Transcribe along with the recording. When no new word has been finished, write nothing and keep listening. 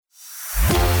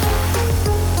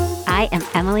I am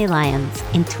Emily Lyons.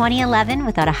 In 2011,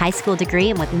 without a high school degree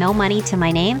and with no money to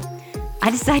my name, I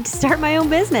decided to start my own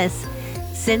business.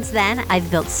 Since then,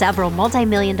 I've built several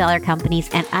multi-million-dollar companies,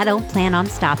 and I don't plan on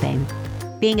stopping.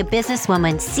 Being a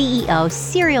businesswoman, CEO,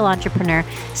 serial entrepreneur,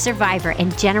 survivor,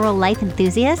 and general life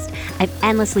enthusiast, I'm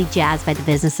endlessly jazzed by the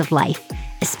business of life,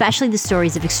 especially the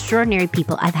stories of extraordinary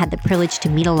people I've had the privilege to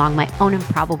meet along my own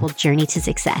improbable journey to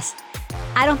success.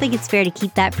 I don't think it's fair to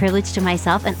keep that privilege to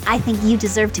myself, and I think you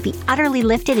deserve to be utterly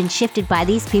lifted and shifted by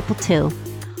these people too.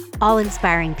 All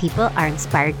inspiring people are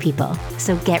inspired people,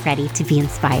 so get ready to be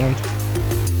inspired.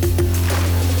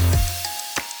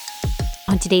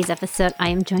 On today's episode, I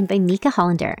am joined by Meika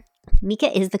Hollender.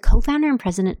 Meika is the co-founder and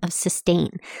president of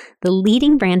Sustain, the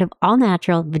leading brand of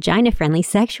all-natural, vagina-friendly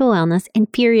sexual wellness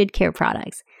and period care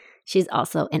products. She's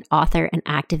also an author, an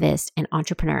activist, and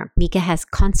entrepreneur. Meika has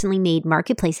constantly made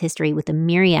marketplace history with a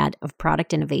myriad of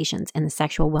product innovations in the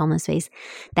sexual wellness space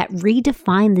that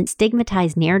redefine the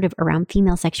stigmatized narrative around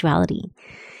female sexuality.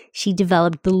 She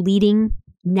developed the leading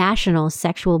national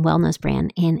sexual wellness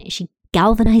brand, and she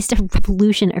galvanized a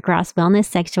revolution across wellness,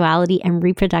 sexuality, and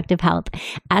reproductive health,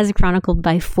 as chronicled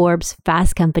by Forbes,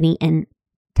 Fast Company, and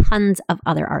tons of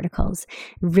other articles.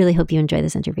 Really hope you enjoy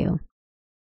this interview.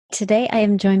 Today, I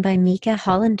am joined by Meika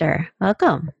Hollender.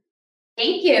 Welcome.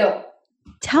 Thank you.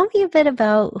 Tell me a bit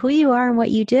about who you are and what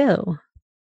you do.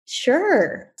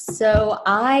 Sure. So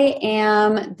I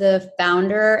am the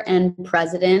founder and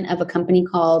president of a company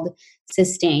called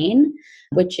Sustain,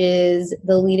 which is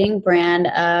the leading brand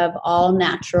of all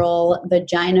natural,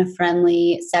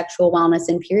 vagina-friendly sexual wellness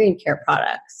and period care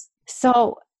products.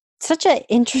 So, such an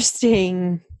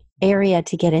interesting area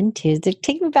to get into.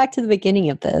 Take me back to the beginning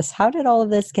of this. How did all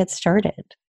of this get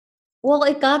started? Well,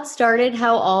 it got started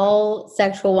how all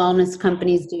sexual wellness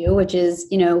companies do, which is,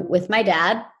 with my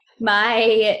dad.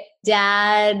 My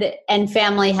dad and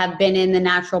family have been in the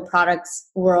natural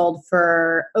products world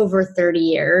for over 30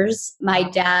 years. My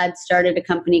dad started a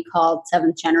company called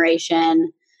Seventh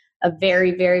Generation a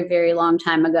very, very, very long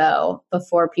time ago,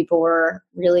 before people were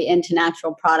really into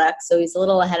natural products. So he's a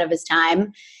little ahead of his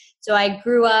time. So I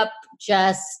grew up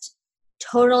just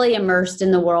totally immersed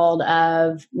in the world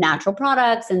of natural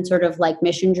products and sort of like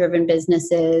mission-driven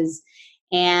businesses.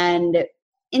 And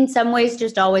in some ways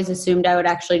just always assumed I would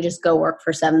actually just go work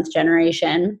for Seventh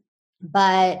Generation.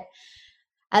 But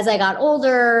as I got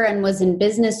older and was in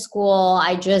business school,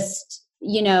 I just,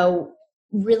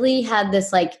 really had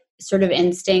this like sort of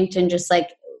instinct and just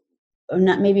like, or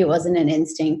not, maybe it wasn't an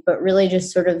instinct, but really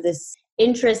just sort of this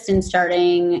interest in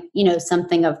starting,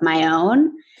 something of my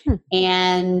own.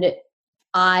 And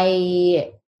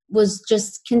I was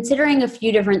just considering a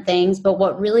few different things, but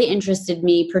what really interested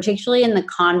me, particularly in the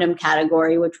condom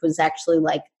category, which was actually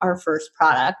like our first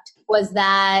product, was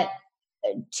that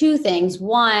two things.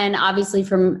 One, obviously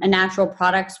from a natural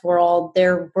products world,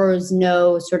 there was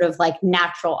no sort of like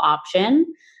natural option.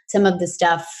 Some of the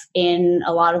stuff in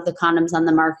a lot of the condoms on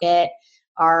the market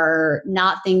are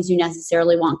not things you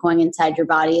necessarily want going inside your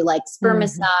body, like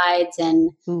spermicides and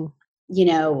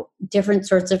different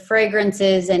sorts of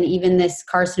fragrances, and even this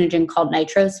carcinogen called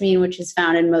nitrosamine, which is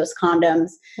found in most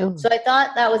condoms. So I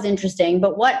thought that was interesting.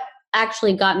 But what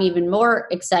actually got me even more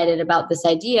excited about this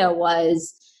idea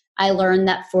was I learned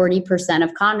that 40%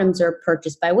 of condoms are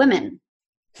purchased by women.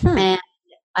 And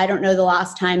I don't know the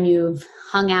last time you've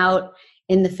hung out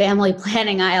in the family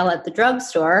planning aisle at the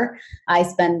drugstore. I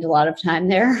spend a lot of time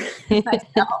there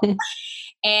myself.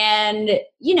 And,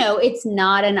 it's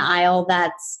not an aisle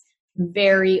that's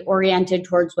very oriented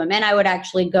towards women. I would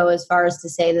actually go as far as to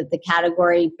say that the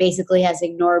category basically has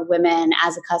ignored women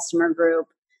as a customer group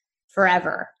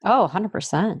forever. Oh,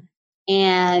 100%.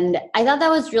 And I thought that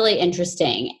was really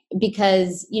interesting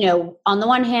because, on the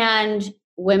one hand,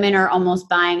 women are almost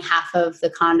buying half of the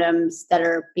condoms that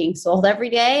are being sold every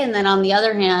day. And then on the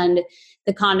other hand,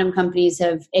 the condom companies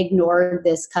have ignored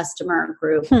this customer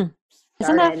group. Isn't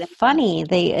that funny?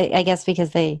 I guess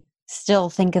because they still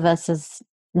think of us as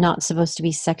not supposed to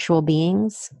be sexual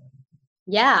beings.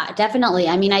 Yeah, definitely.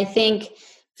 I mean, I think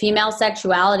female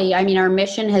sexuality, our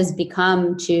mission has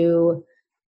become to,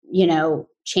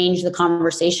 change the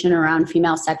conversation around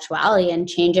female sexuality and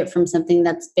change it from something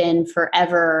that's been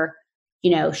forever,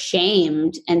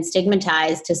 shamed and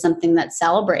stigmatized to something that's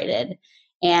celebrated.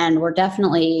 And we're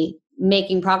definitely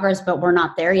making progress, but we're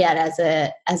not there yet as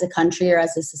a country or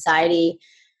as a society.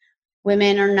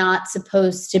 Women are not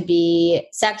supposed to be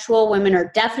sexual. Women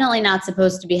are definitely not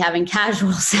supposed to be having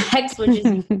casual sex, which is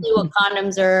usually what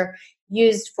condoms are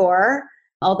used for,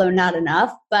 although not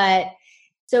enough. But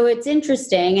So it's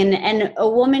interesting. And a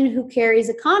woman who carries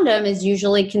a condom is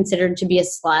usually considered to be a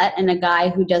slut. And a guy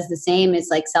who does the same is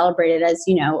like celebrated as,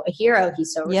 a hero.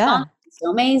 He's so responsible, so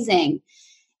amazing.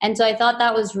 And so I thought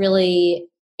that was really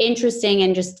interesting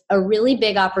and just a really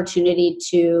big opportunity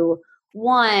to,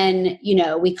 one,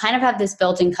 we kind of have this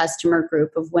built-in customer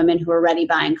group of women who are already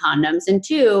buying condoms. And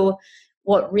two,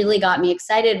 what really got me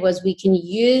excited was we can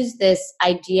use this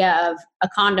idea of a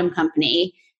condom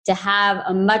company to have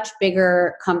a much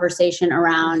bigger conversation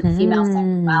around female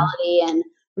sexuality and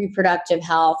reproductive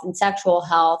health and sexual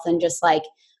health, and just like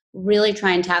really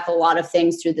try and tackle a lot of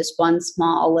things through this one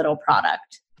small little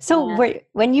product. So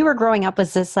when you were growing up,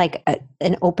 was this like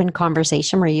an open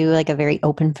conversation? Were you like a very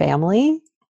open family?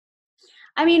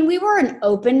 I mean, we were an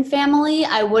open family.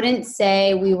 I wouldn't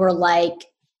say we were like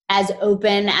as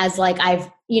open as like I've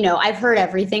heard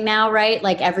everything now, right?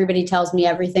 Like everybody tells me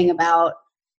everything about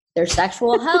their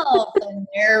sexual health and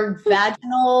their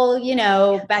vaginal,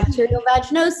 bacterial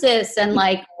vaginosis and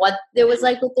like what it was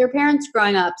like with their parents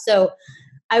growing up. So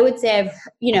I would say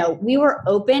we were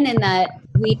open in that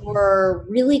we were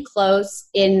really close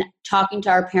in talking to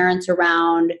our parents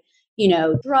around,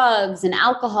 drugs and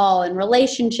alcohol and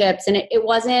relationships. And it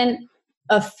wasn't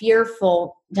a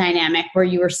fearful dynamic where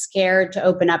you were scared to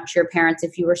open up to your parents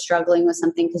if you were struggling with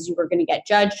something because you were going to get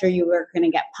judged or you were going to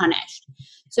get punished.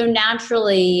 So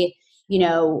naturally,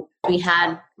 we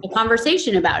had a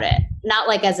conversation about it, not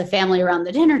like as a family around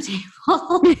the dinner table.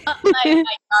 I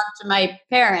talked to my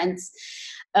parents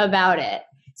about it.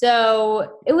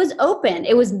 So it was open.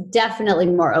 It was definitely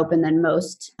more open than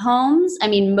most homes. I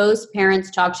mean, most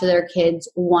parents talk to their kids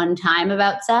one time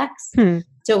about sex. So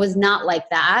it was not like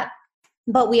that.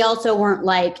 But we also weren't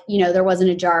like, there wasn't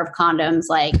a jar of condoms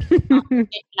like on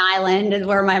Island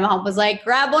where my mom was like,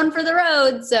 grab one for the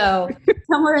road. So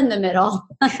somewhere in the middle.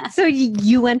 So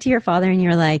you went to your father and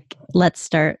you're like, let's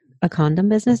start a condom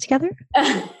business together?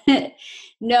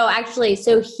 No, actually.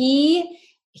 So he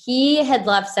had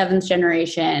left seventh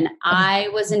generation. I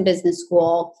was in business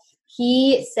school.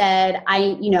 He said,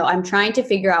 I'm trying to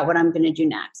figure out what I'm going to do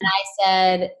next. And I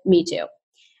said, me too.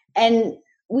 And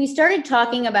we started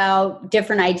talking about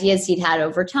different ideas he'd had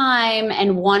over time.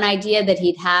 And one idea that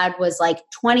he'd had was like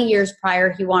 20 years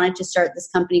prior, he wanted to start this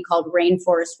company called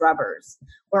Rainforest Rubbers,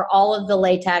 where all of the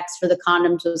latex for the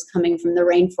condoms was coming from the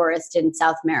rainforest in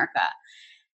South America.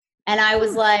 And I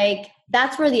was like,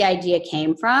 that's where the idea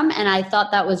came from. And I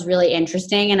thought that was really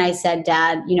interesting. And I said,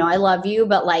 Dad, I love you,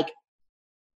 but like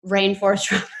Rainforest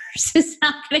Rubbers is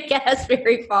not going to get us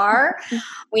very far.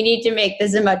 We need to make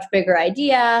this a much bigger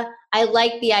idea. I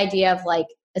like the idea of like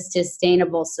a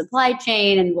sustainable supply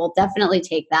chain, and we'll definitely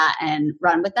take that and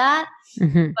run with that.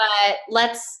 But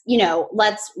let's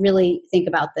really think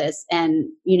about this and,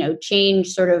 change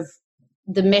sort of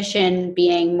the mission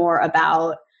being more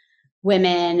about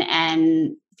women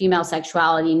and female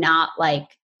sexuality, not like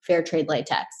fair trade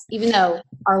latex, even though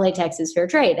our latex is fair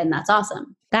trade, and that's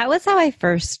awesome. That was how I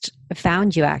first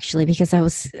found you, actually, because I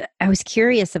was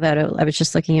curious about it. I was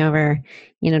just looking over,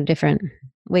 different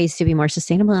ways to be more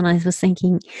sustainable, and I was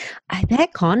thinking, I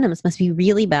bet condoms must be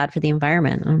really bad for the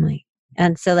environment. I'm like,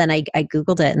 and so then I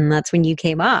Googled it, and that's when you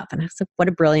came up, and I was like, what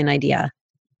a brilliant idea.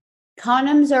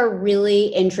 Condoms are really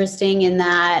interesting in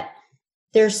that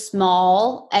they're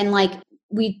small, and like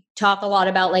we talk a lot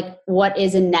about like what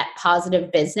is a net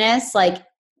positive business, like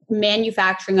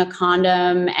manufacturing a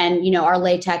condom, and our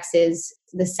latex is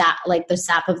the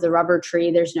sap of the rubber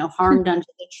tree. There's no harm done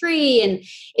to the tree, and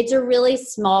it's a really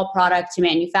small product to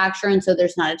manufacture, and so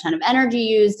there's not a ton of energy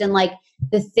used, and like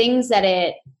the things that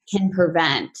it can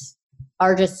prevent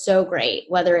are just so great,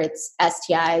 whether it's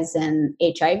STIs and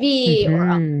HIV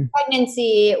or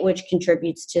pregnancy, which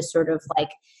contributes to sort of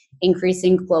like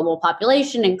increasing global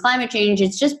population and climate change.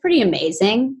 It's just pretty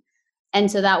amazing. And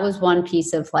so that was one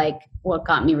piece of like what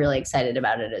got me really excited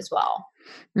about it as well.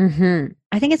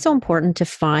 I think it's so important to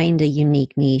find a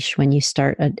unique niche when you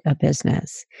start a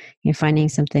business. You're finding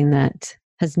something that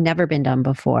has never been done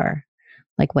before,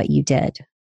 like what you did.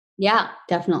 Yeah,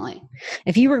 definitely.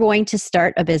 If you were going to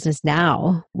start a business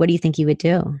now, what do you think you would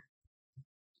do?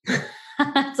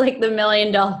 That's like the $1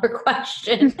 million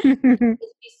question.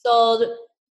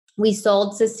 We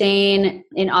sold Sustain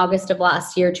in August of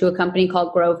last year to a company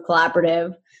called Grove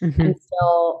Collaborative. I'm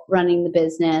still running the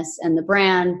business and the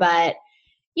brand, but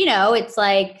it's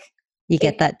like you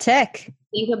get that tick.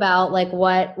 Think about like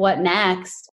what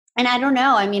next. And I don't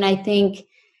know. I mean, I think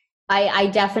I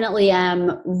definitely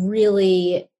am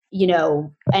really,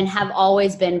 and have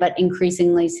always been, but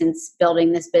increasingly since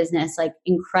building this business, like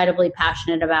incredibly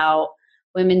passionate about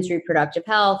women's reproductive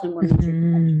health and women's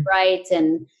reproductive rights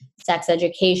and sex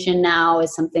education now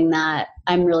is something that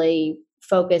I'm really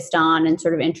focused on and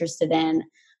sort of interested in.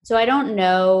 So I don't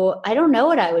know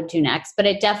what I would do next, but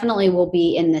it definitely will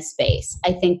be in this space.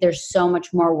 I think there's so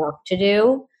much more work to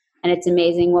do, and it's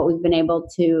amazing what we've been able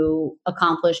to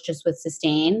accomplish just with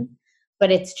Sustain,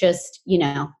 but it's just,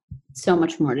 so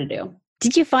much more to do.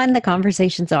 Did you find the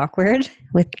conversations awkward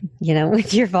with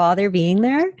your father being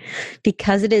there?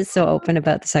 Because it is so open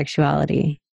about the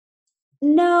sexuality.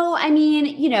 No, I mean,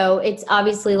 it's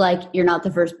obviously like you're not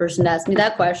the first person to ask me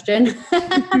that question.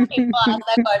 People ask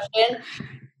that question.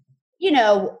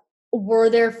 Were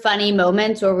there funny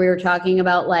moments where we were talking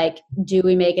about like, do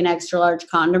we make an extra large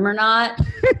condom or not?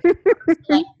 Like,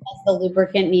 does the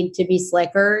lubricant need to be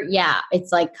slicker? Yeah,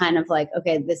 it's like kind of like,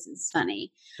 okay, this is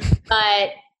funny. But,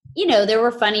 there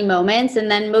were funny moments.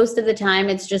 And then most of the time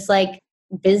it's just like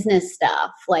business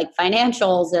stuff, like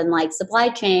financials and like supply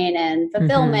chain and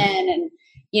fulfillment. And,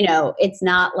 it's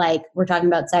not like we're talking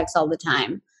about sex all the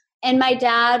time. And my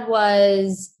dad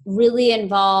was really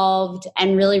involved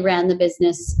and really ran the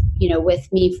business,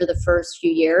 with me for the first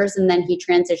few years. And then he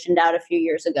transitioned out a few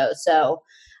years ago. So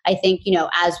I think,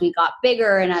 as we got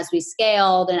bigger and as we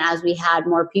scaled and as we had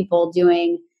more people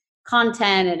doing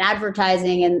content and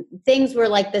advertising and things where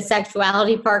like the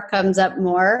sexuality part comes up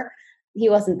more, he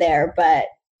wasn't there, but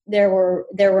there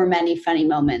were many funny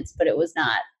moments, but it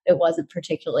wasn't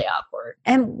particularly awkward.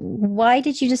 And why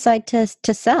did you decide to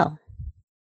sell?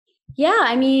 Yeah,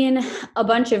 I mean, a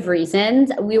bunch of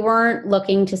reasons. We weren't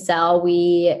looking to sell.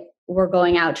 We were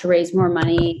going out to raise more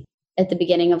money at the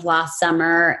beginning of last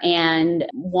summer. And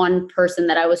one person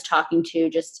that I was talking to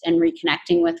just and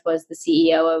reconnecting with was the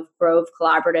CEO of Grove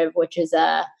Collaborative, which is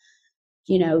a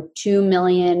 2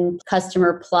 million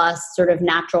customer plus sort of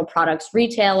natural products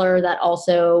retailer that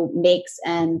also makes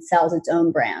and sells its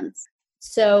own brands.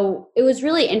 So it was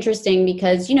really interesting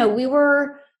because, we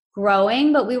were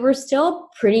growing, but we were still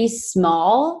pretty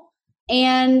small.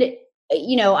 And,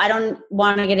 I don't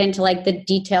want to get into like the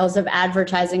details of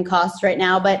advertising costs right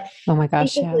now, but oh my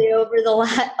gosh, basically over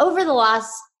the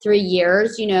last 3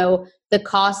 years, the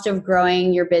cost of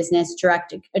growing your business,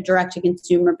 a direct to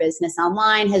consumer business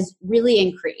online has really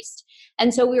increased.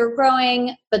 And so we were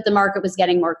growing, but the market was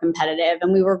getting more competitive,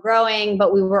 and we were growing,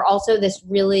 but we were also this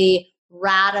really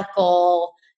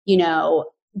radical,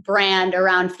 brand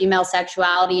around female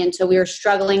sexuality. And so we were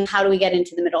struggling. How do we get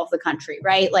into the middle of the country,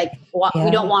 right? Like we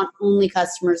don't want only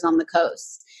customers on the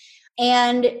coast.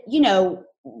 And,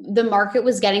 the market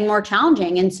was getting more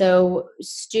challenging. And so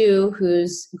Stu,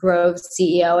 who's Grove's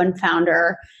CEO and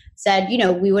founder, said,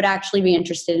 we would actually be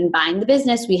interested in buying the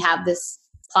business. We have this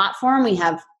platform. We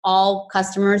have all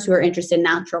customers who are interested in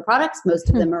natural products. Most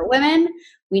of them are women.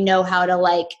 We know how to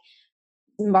like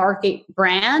market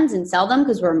brands and sell them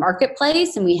because we're a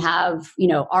marketplace, and we have,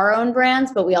 our own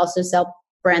brands, but we also sell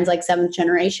brands like Seventh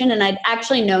Generation. And I'd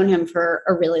actually known him for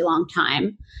a really long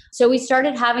time. So we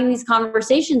started having these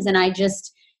conversations, and I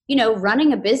just,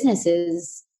 running a business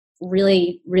is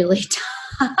really, really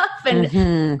tough. And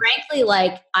frankly,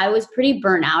 like I was pretty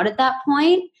burnt out at that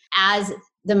point as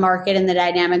the market and the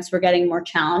dynamics were getting more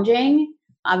challenging.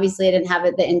 Obviously, I didn't have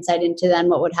the insight into then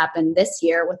what would happen this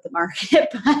year with the market.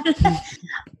 But,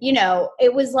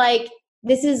 it was like,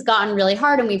 this has gotten really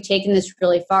hard and we've taken this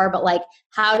really far. But like,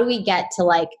 how do we get to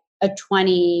like a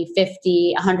 20,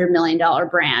 50, $100 million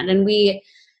brand? And we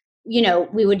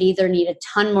would either need a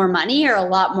ton more money or a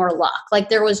lot more luck.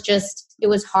 Like it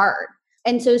was hard.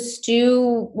 And so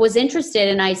Stu was interested,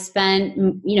 and I spent,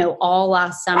 all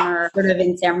last summer sort of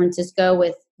in San Francisco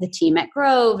with the team at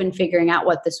Grove and figuring out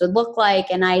what this would look like.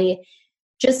 And I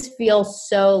just feel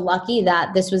so lucky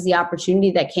that this was the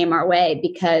opportunity that came our way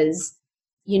because,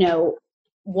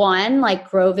 one, like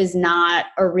Grove is not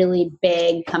a really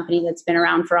big company that's been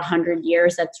around for 100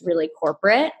 years. That's really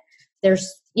corporate. There's,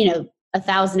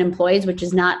 1,000 employees, which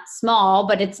is not small,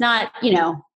 but it's not,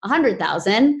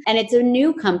 100,000. And it's a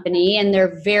new company, and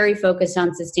they're very focused on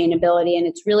sustainability, and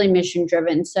it's really mission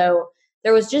driven. So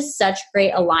there was just such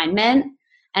great alignment.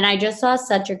 And I just saw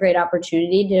such a great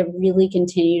opportunity to really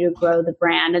continue to grow the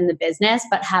brand and the business,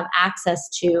 but have access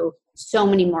to so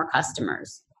many more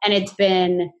customers. And it's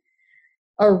been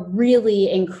a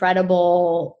really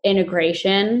incredible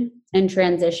integration and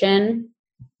transition.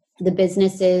 The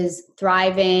business is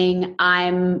thriving.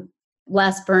 I'm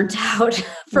less burnt out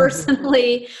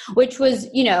personally, which was,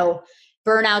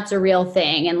 burnout's a real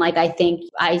thing. And like, I think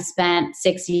I spent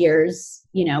 6 years,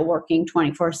 working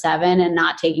 24/7 and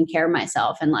not taking care of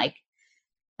myself. And like,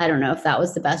 I don't know if that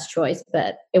was the best choice,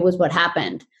 but it was what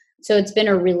happened. So it's been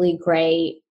a really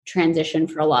great transition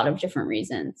for a lot of different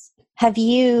reasons. Have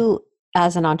you,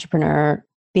 as an entrepreneur,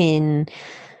 been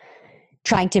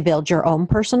trying to build your own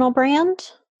personal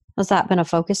brand? Has that been a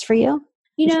focus for you?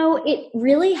 It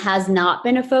really has not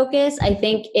been a focus. I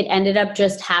think it ended up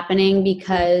just happening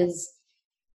because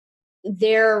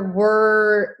there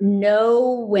were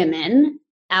no women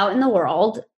out in the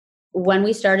world when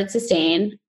we started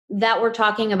Sustain that were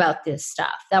talking about this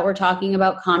stuff, that were talking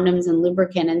about condoms and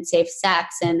lubricant and safe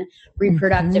sex and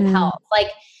reproductive health.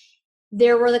 Like,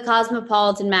 there were the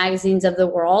cosmopolitan magazines of the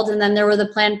world, and then there were the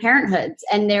Planned Parenthoods,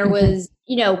 and there was,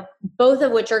 both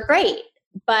of which are great,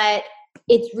 but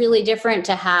it's really different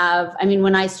to have,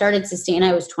 when I started Sustain,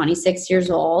 I was 26 years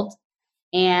old,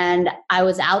 and I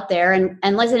was out there,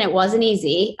 and listen, it wasn't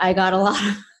easy. I got a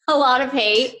lot of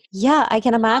hate. Yeah, I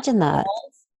can imagine that.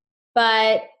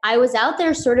 But I was out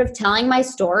there sort of telling my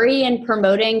story and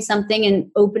promoting something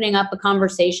and opening up a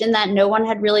conversation that no one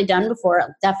had really done before,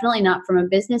 definitely not from a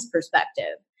business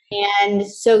perspective. And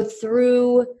so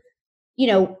through,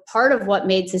 part of what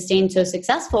made Sustain so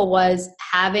successful was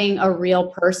having a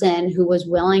real person who was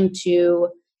willing to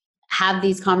have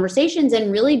these conversations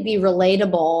and really be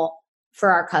relatable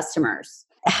for our customers.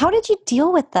 How did you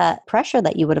deal with that pressure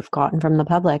that you would have gotten from the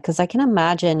public? Because I can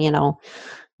imagine,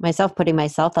 myself putting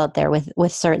myself out there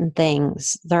with certain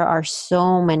things. There are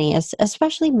so many,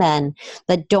 especially men,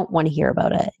 that don't want to hear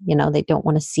about it. They don't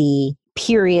want to see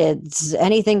periods,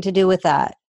 anything to do with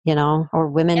that, or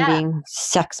women being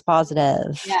sex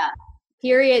positive. Yeah.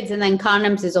 Periods and then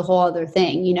condoms is a whole other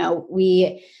thing.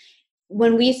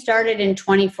 When we started in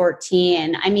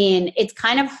 2014, it's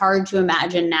kind of hard to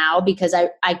imagine now because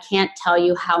I can't tell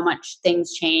you how much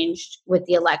things changed with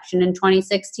the election in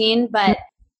 2016, but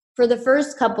for the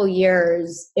first couple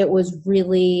years, it was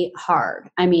really hard.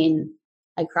 I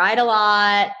cried a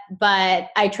lot, but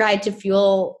I tried to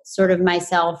fuel sort of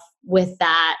myself with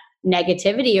that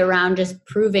negativity around just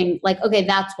proving like, okay,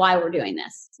 that's why we're doing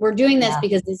this. We're doing this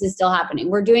because this is still happening.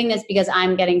 We're doing this because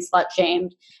I'm getting slut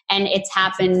shamed, and it's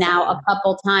happened now a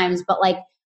couple times, but like,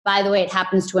 by the way, it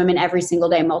happens to women every single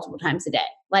day, multiple times a day.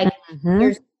 Like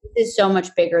this is so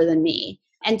much bigger than me.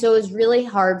 And so it was really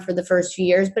hard for the first few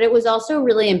years, but it was also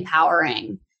really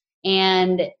empowering.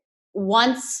 And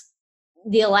once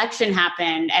the election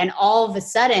happened and all of a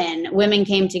sudden women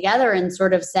came together and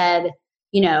sort of said,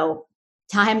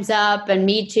 time's up and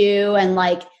me too. And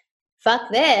like,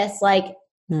 fuck this, like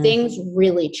things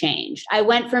really changed. I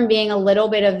went from being a little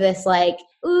bit of this like,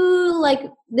 ooh, like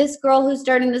this girl who's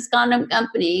starting this condom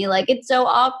company, like it's so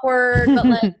awkward, but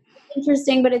like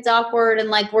interesting, but it's awkward. And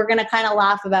like, we're going to kind of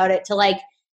laugh about it, to like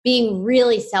being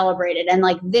really celebrated. And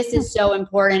like, this is so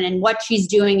important. And what she's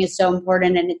doing is so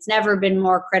important. And it's never been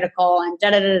more critical and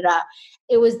da, da, da, da.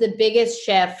 It was the biggest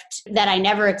shift that I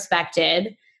never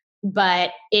expected, but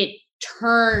it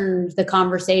turned the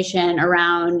conversation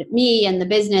around me and the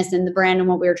business and the brand and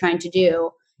what we were trying to do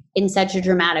in such a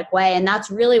dramatic way. And that's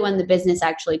really when the business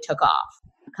actually took off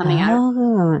coming out of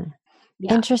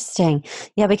Interesting.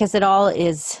 Yeah, because it all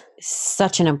is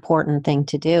such an important thing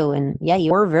to do. And yeah,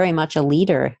 you were very much a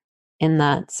leader in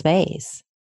that space.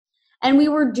 And we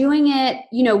were doing it,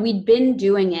 we'd been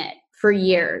doing it for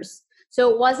years. So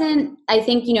it wasn't, I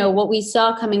think, what we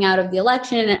saw coming out of the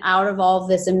election and out of all of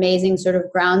this amazing sort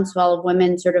of groundswell of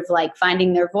women sort of like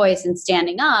finding their voice and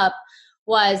standing up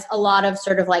was a lot of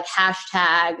sort of like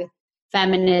hashtag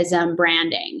feminism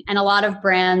branding, and a lot of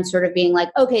brands sort of being like,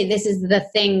 okay, this is the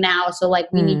thing now. So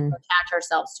like we need to attach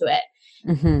ourselves to it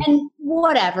and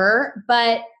whatever,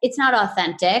 but it's not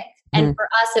authentic. And for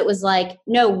us, it was like,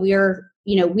 no,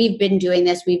 we've been doing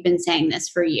this. We've been saying this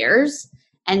for years.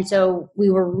 And so we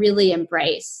were really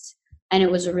embraced, and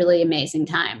it was a really amazing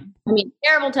time.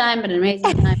 Terrible time, but an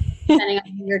amazing time, depending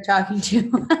on who you're talking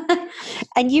to.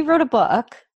 And you wrote a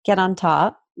book, Get on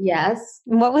Top. Yes.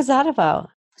 What was that about?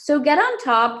 So Get on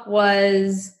Top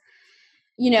was,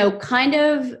 kind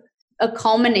of a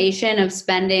culmination of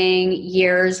spending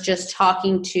years just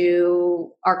talking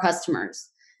to our customers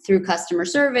through customer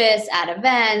service, at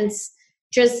events.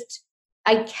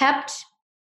 I kept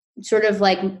sort of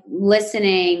like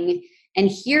listening and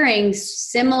hearing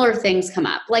similar things come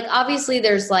up. Like obviously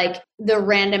there's like the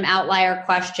random outlier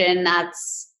question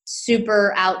that's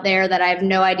super out there that I have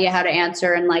no idea how to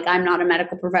answer. And like, I'm not a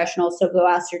medical professional, so go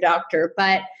ask your doctor.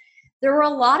 But there were a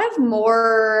lot of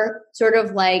more sort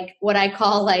of like what I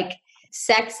call like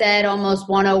sex ed almost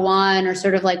 101, or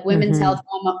sort of like women's health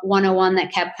 101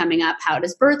 that kept coming up. How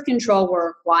does birth control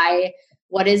work?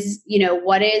 What is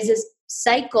this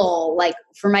cycle like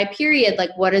for my period? Like,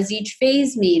 what does each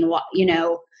phase mean?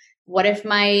 What if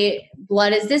my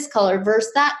blood is this color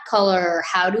versus that color?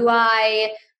 How do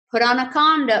I put on a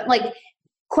condom? Like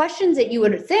questions that you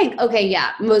would think, okay,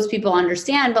 yeah, most people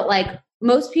understand, but like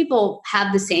most people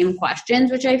have the same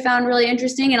questions, which I found really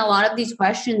interesting. And a lot of these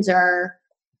questions are,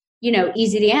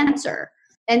 easy to answer.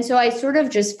 And so I sort of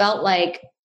just felt like,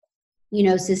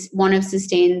 one of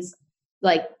Sustain's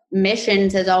like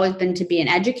missions has always been to be an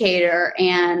educator.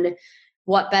 And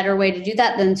what better way to do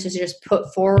that than to just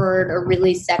put forward a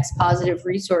really sex positive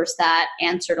resource that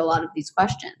answered a lot of these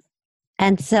questions.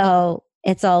 And so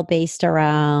it's all based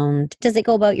around, does it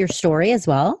go about your story as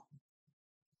well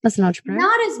as an entrepreneur?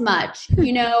 Not as much.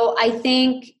 I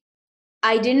think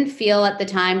I didn't feel at the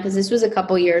time, because this was a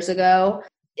couple years ago,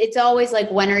 it's always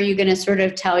like, when are you going to sort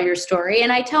of tell your story?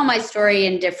 And I tell my story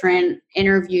in different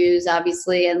interviews,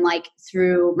 obviously, and like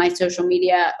through my social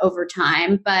media over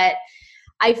time. But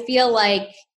I feel like,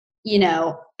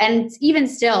 and even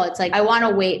still, it's like, I want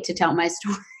to wait to tell my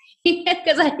story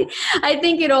because I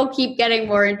think it'll keep getting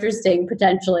more interesting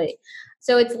potentially.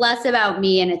 So it's less about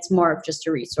me and it's more of just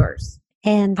a resource.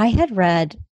 And I had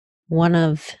read one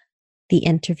of the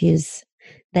interviews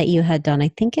that you had done. I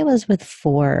think it was with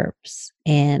Forbes,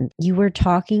 and you were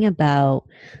talking about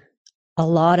a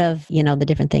lot of, the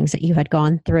different things that you had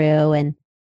gone through and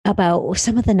about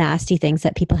some of the nasty things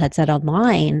that people had said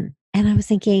online. And I was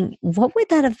thinking, what would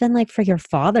that have been like for your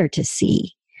father to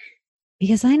see?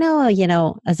 Because I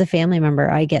know, as a family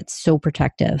member, I get so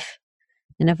protective.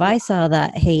 And if I saw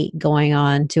that hate going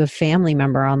on to a family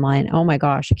member online, oh my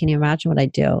gosh, can you imagine what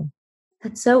I'd do?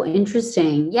 That's so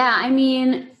interesting. Yeah, I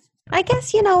mean, I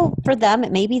guess, for them,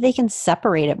 maybe they can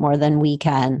separate it more than we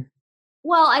can.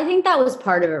 Well, I think that was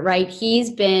part of it, right?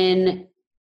 He's been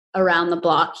around the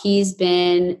block. He's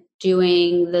been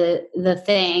doing the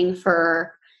thing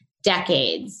for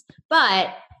decades.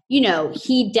 But,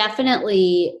 he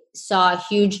definitely saw a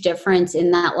huge difference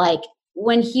in that, like,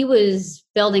 when he was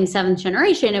building seventh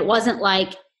generation, it wasn't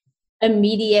like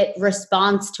immediate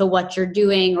response to what you're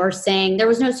doing or saying. There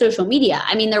was no social media.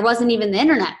 I mean, there wasn't even the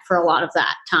internet for a lot of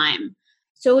that time.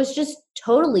 So it was just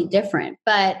totally different.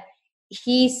 But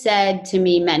he said to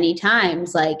me many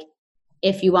times, like,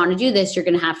 if you want to do this, you're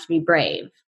going to have to be brave.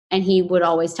 And he would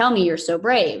always tell me, you're so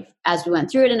brave, as we went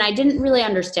through it. And I didn't really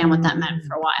understand what that meant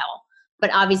for a while, but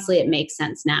obviously it makes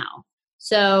sense now.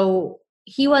 So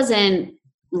he wasn't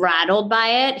rattled by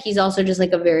it. He's also just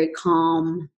like a very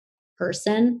calm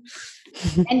person.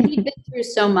 And he'd been through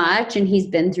so much, and he's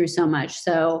been through so much.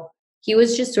 So he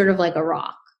was just sort of like a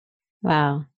rock.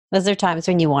 Wow. Was there times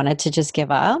when you wanted to just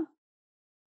give up?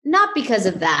 Not because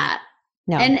of that.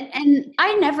 No. And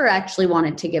I never actually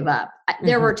wanted to give up.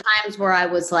 There were times where I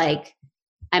was like,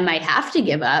 I might have to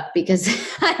give up because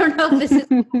I don't know if this is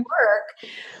going to work.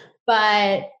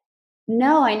 But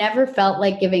no, I never felt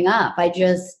like giving up. I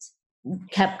just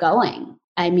kept going.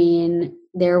 I mean,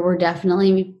 there were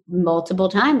definitely multiple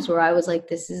times where I was like,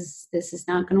 this is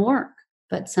not going to work.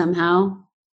 But somehow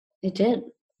it did.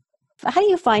 How do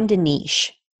you find a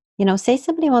niche? Say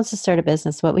somebody wants to start a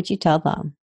business, what would you tell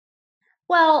them?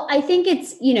 Well, I think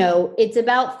it's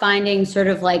about finding sort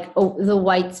of like the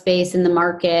white space in the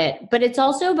market, but it's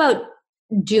also about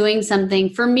doing something,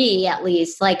 for me at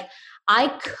least. Like, I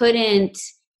couldn't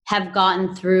have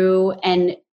gotten through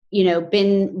and,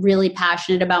 been really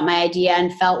passionate about my idea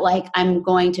and felt like I'm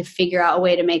going to figure out a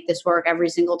way to make this work every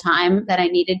single time that I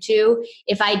needed to,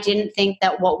 if I didn't think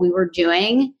that what we were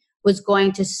doing was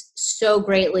going to so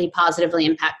greatly positively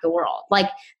impact the world. Like,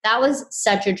 that was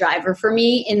such a driver for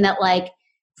me, in that, like,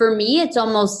 for me, it's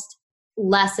almost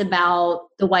less about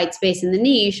the white space in the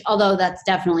niche, although that's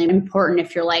definitely important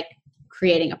if you're like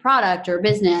creating a product or a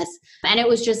business. And it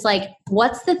was just like,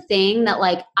 what's the thing that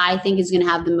like I think is going to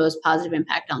have the most positive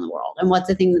impact on the world? And what's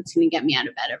the thing that's going to get me out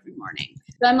of bed every morning?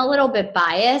 So I'm a little bit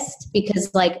biased because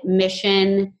like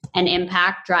mission and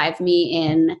impact drive me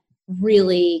in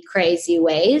really crazy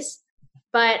ways.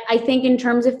 But I think in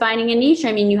terms of finding a niche,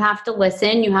 I mean, you have to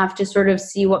listen, you have to sort of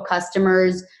see what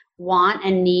customers want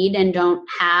and need and don't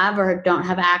have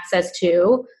access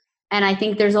to. And I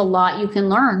think there's a lot you can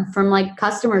learn from like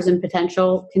customers and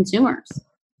potential consumers.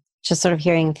 Just sort of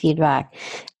hearing feedback.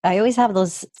 I always have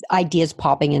those ideas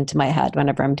popping into my head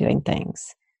whenever I'm doing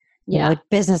things. Like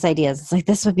business ideas. It's like,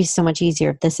 this would be so much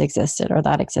easier if this existed or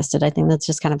that existed. I think that's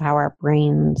just kind of how our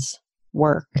brains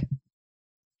work.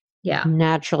 Yeah.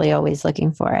 Naturally always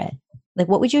looking for it. Like,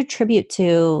 what would you attribute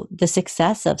to the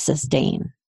success of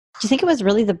Sustain? Do you think it was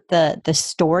really the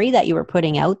story that you were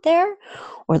putting out there,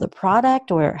 or the product,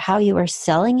 or how you were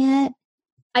selling it?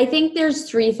 I think there's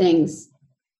three things.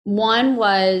 One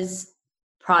was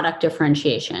product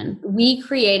differentiation. We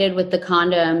created with the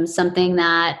condom something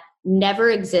that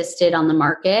never existed on the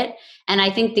market. And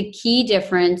I think the key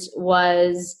difference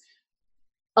was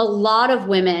a lot of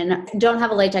women don't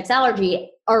have a latex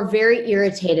allergy, are very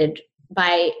irritated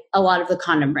by a lot of the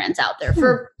condom brands out there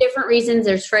for different reasons.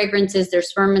 There's fragrances,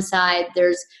 there's spermicide.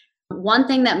 There's one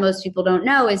thing that most people don't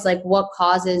know is like what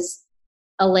causes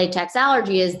a latex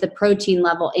allergy is the protein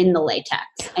level in the latex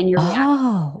and your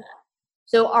reaction.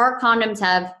 So our condoms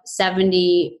have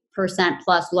 70%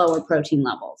 plus lower protein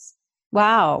levels.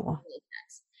 Wow.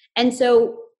 And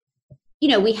so,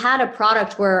 we had a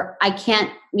product where I can't,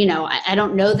 I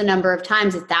don't know the number of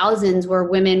times, thousands, where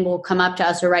women will come up to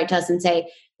us or write to us and say,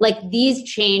 like, these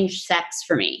changed sex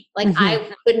for me. Like,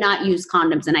 I could not use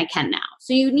condoms and I can now.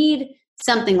 So you need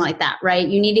something like that, right?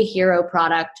 You need a hero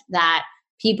product that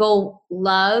people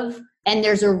love and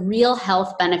there's a real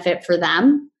health benefit for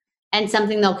them and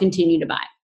something they'll continue to buy.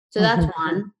 So that's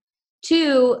one.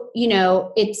 Two,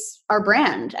 it's our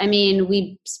brand. I mean,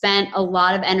 we spent a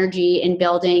lot of energy in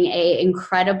building a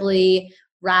incredibly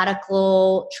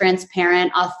radical,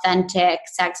 transparent, authentic,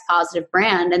 sex positive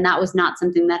brand. And that was not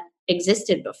something that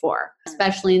existed before,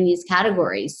 especially in these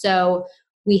categories. So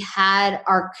we had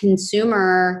our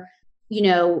consumer,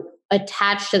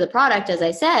 attached to the product, as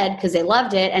I said, because they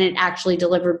loved it and it actually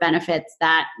delivered benefits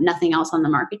that nothing else on the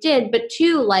market did. But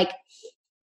two, like,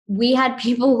 we had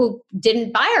people who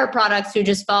didn't buy our products who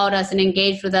just followed us and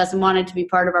engaged with us and wanted to be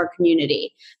part of our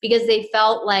community because they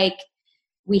felt like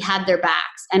we had their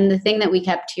backs. And the thing that we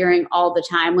kept hearing all the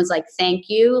time was like, thank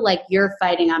you, like you're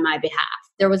fighting on my behalf.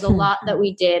 There was a lot that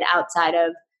we did outside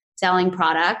of selling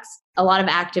products, a lot of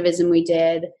activism we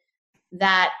did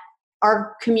that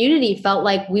our community felt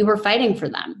like we were fighting for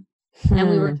them and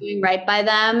we were doing right by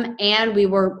them and we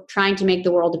were trying to make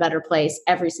the world a better place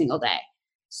every single day.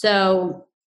 So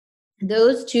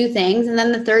those two things. And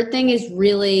then the third thing is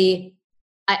really,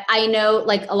 I know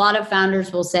like a lot of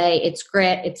founders will say it's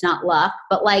grit, it's not luck,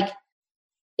 but like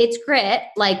it's grit.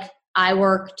 Like I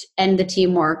worked and the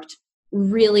team worked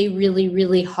really, really,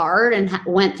 really hard and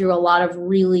went through a lot of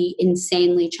really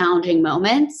insanely challenging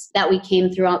moments that we came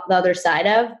through on the other side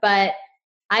of. But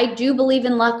I do believe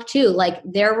in luck too. Like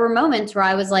there were moments where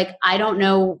I was like, I don't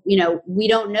know, we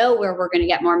don't know where we're going to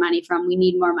get more money from. We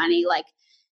need more money. Like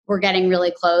we're getting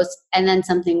really close. And then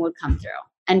something would come through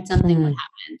and something would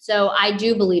happen. So I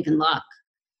do believe in luck.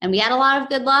 And we had a lot of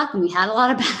good luck and we had a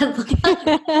lot of bad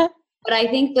luck. But I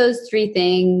think those three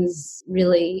things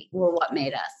really were what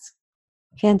made us.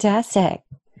 Fantastic.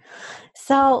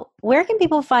 So where can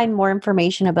people find more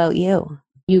information about you?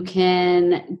 You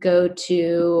can go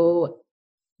to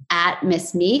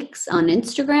 @MissMeeks on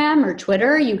Instagram or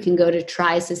Twitter. You can go to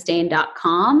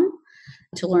trysustain.com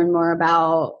to learn more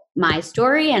about my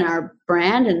story and our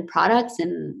brand and products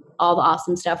and all the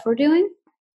awesome stuff we're doing.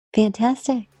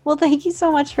 Fantastic. Well, thank you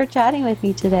so much for chatting with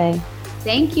me today.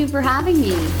 Thank you for having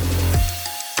me.